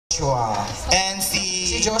Joshua. And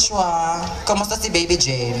Si Joshua. Kamusta si Baby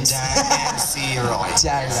James? and si Roy.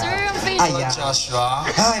 Ayan. Joshua.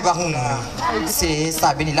 Ay, bakla.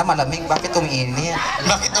 Sabi nila malamig. Bakit umiinit?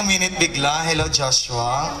 Bakit uminit bigla? Hello,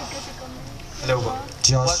 Joshua. Hello.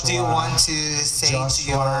 Joshua. What do you want to say to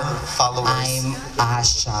your followers? I'm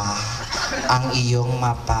Asha, ang iyong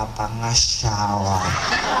mapapangasyawa.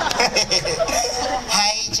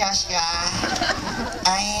 Hi, Joshua.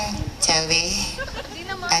 I'm Toby.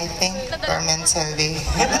 I think we're meant to be.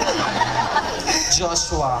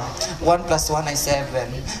 Joshua, 1 + 1 ay 7.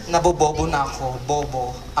 Nabobobo na ako,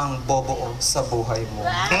 bobo, ang bobo sa buhay mo.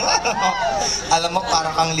 Alam mo,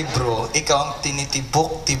 parang kang libro, ikaw ang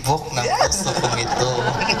tinitibok-tibok ng gusto kong ito.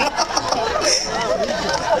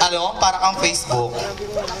 Alam mo, parang kang Facebook,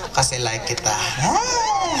 kasi like kita.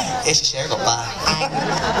 I-share ko pa.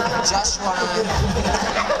 Joshua,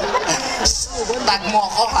 tag mo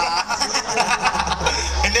ako ha.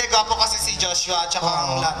 Hindi, gwapo kasi si Joshua at saka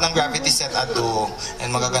ang lahat ng Gravity Set ato.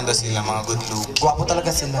 And magaganda sila, mga good look. Gwapo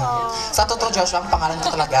talaga sila. Sa totoo, Joshua, ang pangalan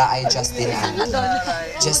ko talaga ay Justin.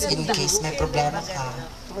 Just in case may problema ka,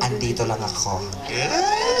 andito lang ako.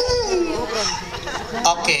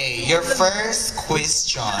 Okay, your first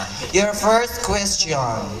question. Your first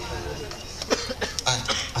question.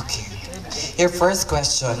 Okay. Your first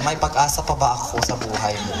question, may pag-asa pa ba ako sa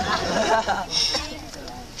buhay mo?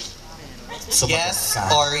 Yes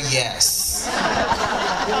or yes?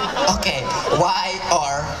 Okay, why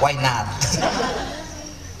or why not?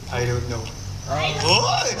 I don't know.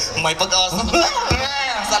 Uy, may pag-asa.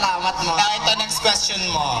 Salamat mo. Ito, next question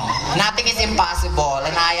mo. Nothing is impossible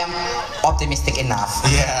and I am optimistic enough.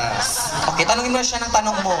 Yes. Okay, tanungin mo siya ng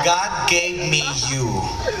tanong mo. God gave me you.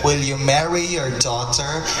 Will you marry your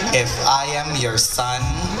daughter if I am your son?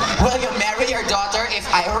 Will you marry your daughter if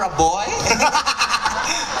I were a boy?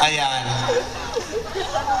 Ayan.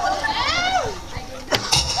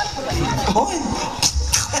 Boy.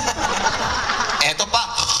 Eto pa.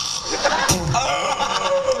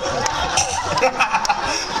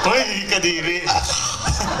 Uy, kadiri.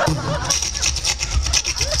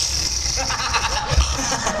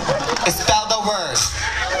 Spell the word.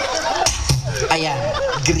 Ayan,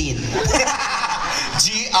 green.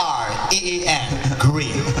 G-R-E-E-N.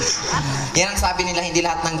 Green. Yan ang sabi nila, hindi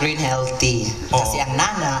lahat ng green healthy. Kasi ang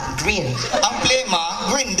nana, green. Ang plema,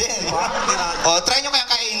 green din. O, try nyo kaya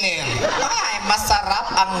kainin. Ay, masarap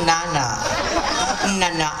ang nana.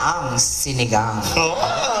 Nanaang sinigang.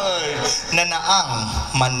 Oy, nanaang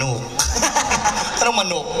manok. Anong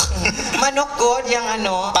manok? Manok good, yung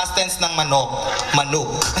ano. Past tense ng manok.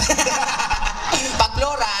 Manok. Pag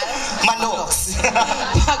plural, Manok.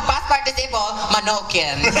 pag past participle,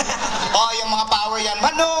 manokin. Oh, yung mga power yan.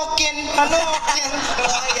 Manokin, manokin.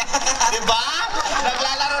 Oh, yeah. Diba?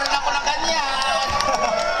 Naglalaro rin ako ng ganyan.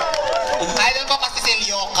 Idol ko kasi si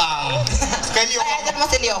Liokang. Kay Ay, Liokang. idol mo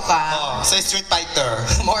si Lyoka. Oh, sa Street Fighter.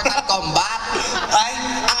 Mortal Kombat. Ay,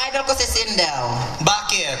 Ang idol ko si Sindel.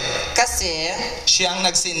 bakit? Kasi, Siyang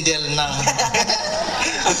nagsindel ng...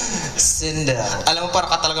 Sindel. Alam mo, para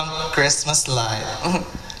ka talagang Christmas light.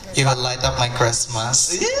 You will light up my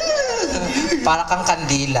Christmas. Para kang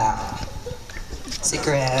kandila.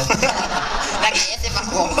 Secret. Nag-iisip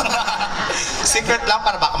ako. Secret lang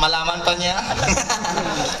para baka malaman pa niya.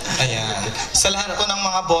 Ayan. Sa lahat po ng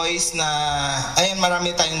mga boys na... Ayan,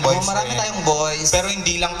 marami tayong boyfriend. Marami tayong boys. Pero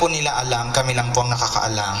hindi lang po nila alam, kami lang po ang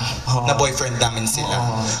nakakaalam na boyfriend namin sila.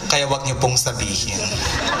 Kaya wag niyo pong sabihin.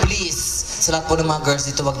 Please, sa lahat po ng mga girls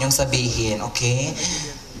dito, wag niyong sabihin, okay?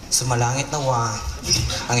 Sumalangit na wa.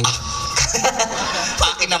 Ang inyong...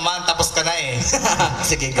 Akin naman, tapos ka na eh.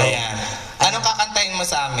 Sige, go. Ayan. Anong kakantahin mo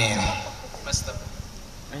sa amin?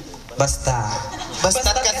 Basta.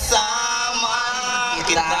 Basta't kasama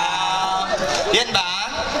kita. Yan ba?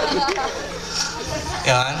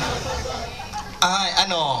 Yan. Ay,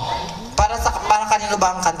 ano? Para kanino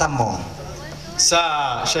ba ang kanta mo?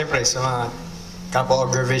 Siyempre, sa mga kapwa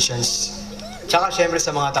observations. Tsaka siyempre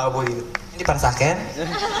sa mga tao po dito. Hindi para sa akin?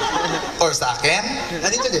 Or sa akin?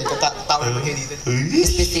 Nandito din, tao naman kayo dito.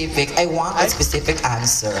 Specific. I want a specific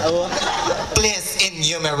answer. Please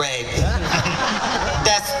enumerate.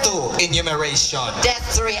 That's 2, enumeration.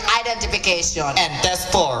 That's 3, identification. And that's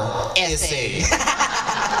 4, essay.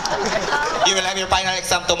 You will have your final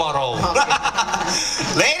exam tomorrow.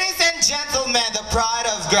 Ladies and gentlemen, the pride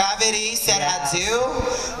of gravity, set to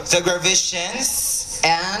the Gravicians.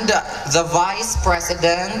 And the Vice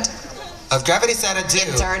President, Of gravity set to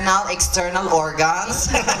internal, external organs,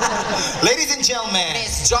 ladies and gentlemen,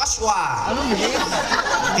 Miss Joshua.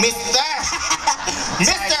 Mr.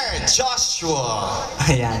 Joshua.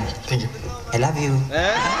 Ayan. Thank you. I love you.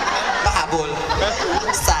 Pahabol.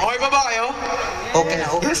 Side. Oy, pa ba kayo? Okay na,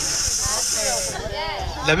 okay.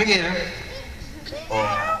 Lamigin, ha?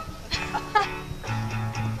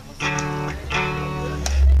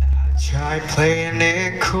 Try playing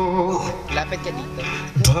it cool,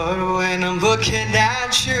 but when I'm looking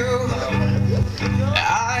at you,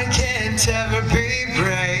 I can't ever be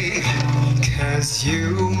brave, 'cause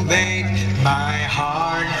you make my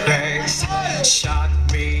heart race. Shot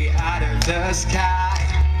me out of the sky,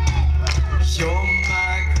 you're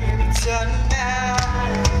my kryptonite now.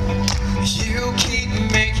 You keep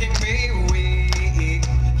making me weak,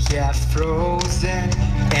 yeah, frozen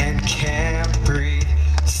and can't breathe.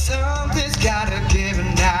 Something's gotta give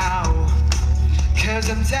now, 'cause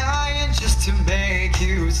I'm dying just to make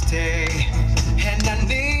you stay. And I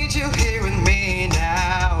need you here with me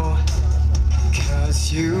now,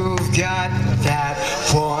 'cause you've got that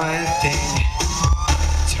one thing.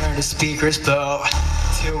 Turn the speakers low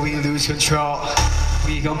till we lose control.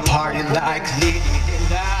 We gon' party like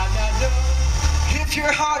if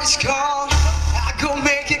your heart is cold, I gon'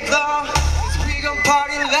 make it glow. 'Cause we gon'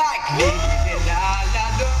 party like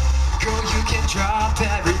girl, you can drop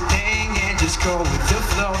everything and just go with the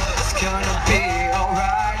flow. It's gonna be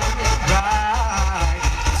alright, right.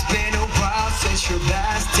 It's been a while since your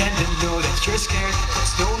last, and I know that you're scared.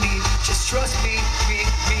 There's no need, just trust me.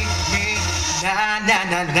 Na na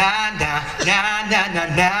na na na na na na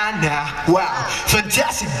na na. Wow,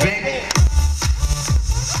 fantastic, baby.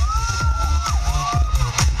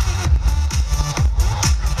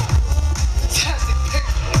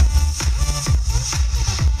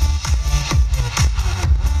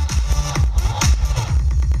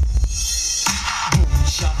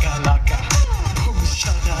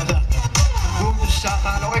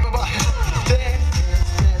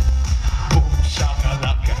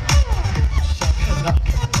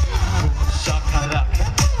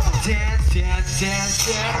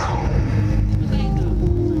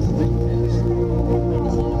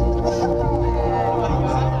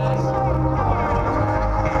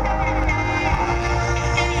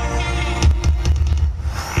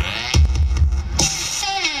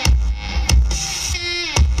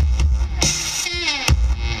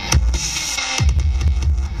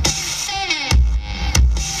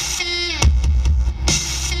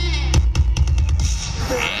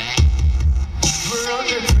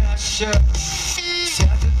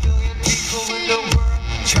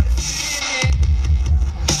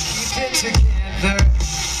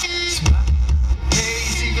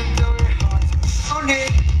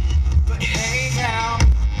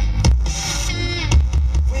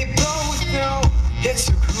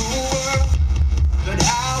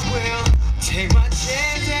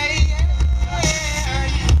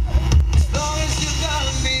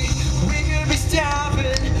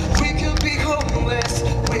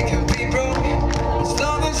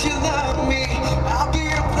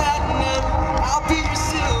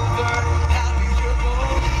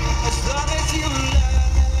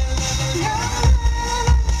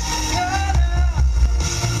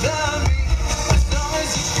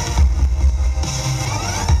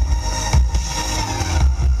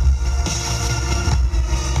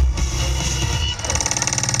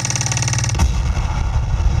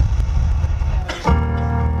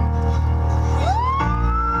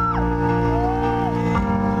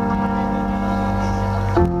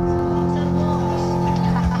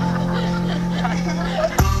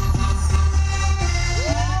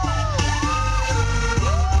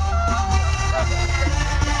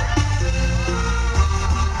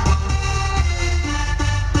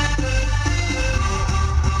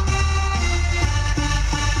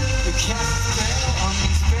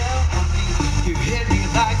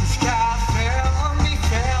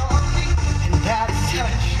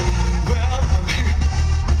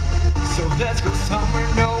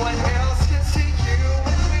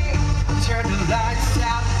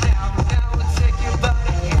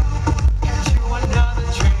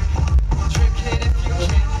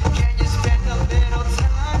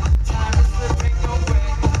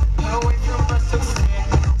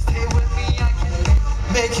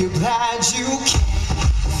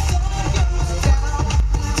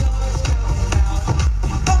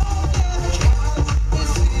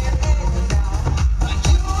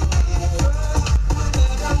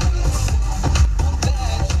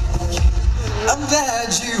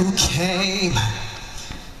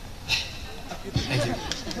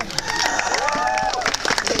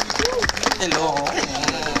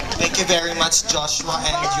 Joshua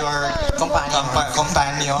and your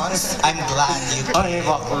companions. I'm glad you came. Ay,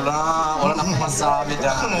 bakla. Wala na akong masabi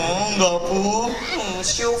dahil. Gapo.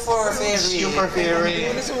 Super fairy. Super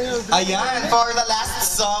fairy. Ayan, for the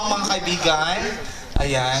last song, mga kaibigan,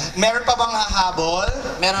 Ayan. Meron pa bang hahabol?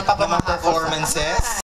 Meron pa ba Mga mga performances?